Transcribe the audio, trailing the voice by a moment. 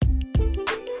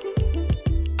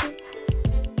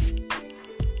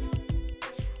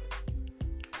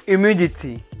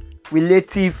Humidity,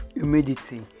 relative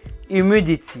humidity,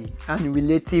 humidity and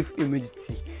relative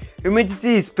humidity.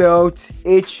 Humidity is spelled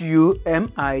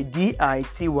Humidity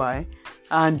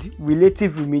and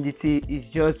relative humidity is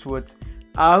just what?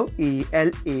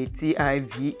 RELATIVE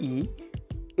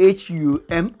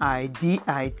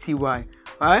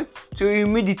Alright? So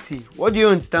humidity, what do you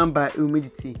understand by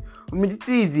humidity?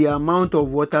 Humidity is the amount of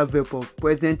water vapor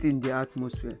present in the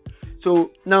atmosphere.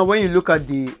 So now when you look at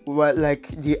the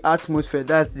atmosphere,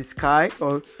 that's the sky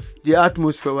or the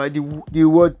atmosphere, right?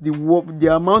 The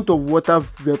amount of water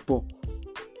vapor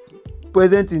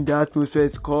present in the atmosphere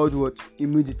is called what?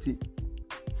 Humidity.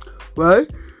 Right?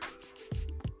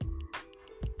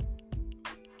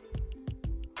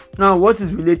 Now what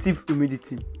is relative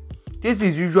humidity? This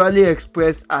is usually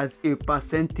expressed as a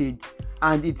percentage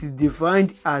and it is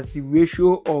defined as the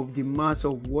ratio of the mass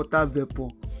of water vapor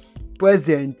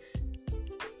present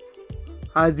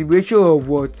as the ratio of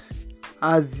what?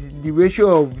 As the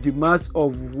ratio of the mass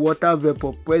of water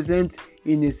vapor present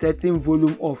in a certain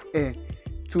volume of air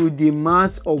to the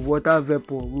mass of water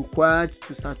vapor required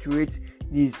to saturate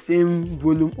the same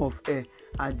volume of air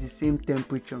at the same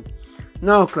temperature.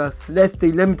 Now class, let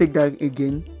me take that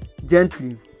again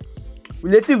gently.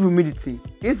 Relative humidity.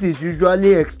 This is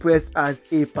usually expressed as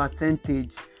a percentage.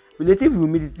 Relative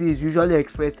humidity is usually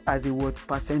expressed as a what?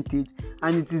 Percentage,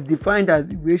 and it is defined as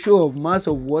the ratio of mass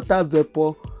of water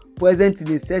vapor present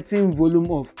in a certain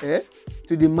volume of air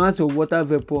to the mass of water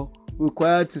vapor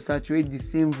required to saturate the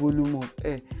same volume of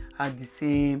air at the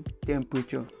same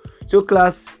temperature. So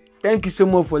class, thank you so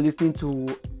much for listening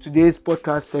to today's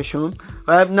podcast session.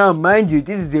 Right now, mind you,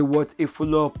 this is a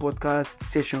follow-up podcast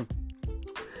session.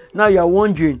 Now you are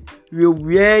wondering,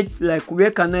 where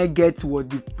can I get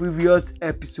the previous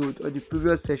episode or the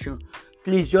previous session?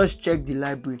 Please just check the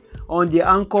library. On the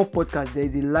Anchor podcast, there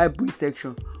is a library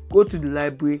section. Go to the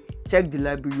library, check the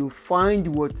library. You'll find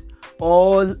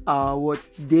all our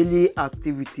daily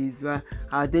activities, right?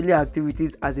 Our daily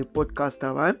activities as a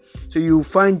podcaster, right? So you'll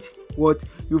find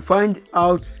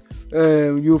out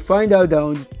that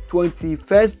on the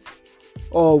 21st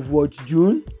of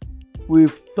June,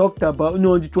 we've talked about, on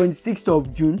the 26th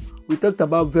of June, we talked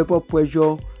about vapor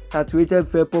pressure, saturated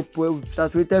vapor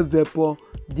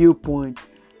dew point.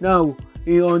 Now,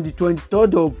 on the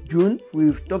 23rd of June,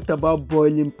 we've talked about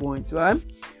boiling point, right?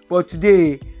 But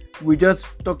today, you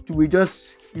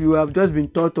have just been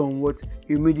taught on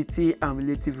humidity and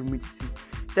relative humidity.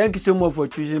 Thank you so much for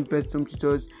choosing Best Home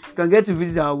Tutors. You can get to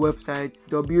visit our website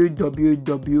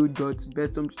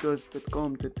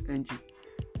www.besthomtutors.com.ng.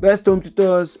 Best Home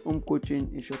Tutors, home coaching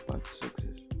is your path to success.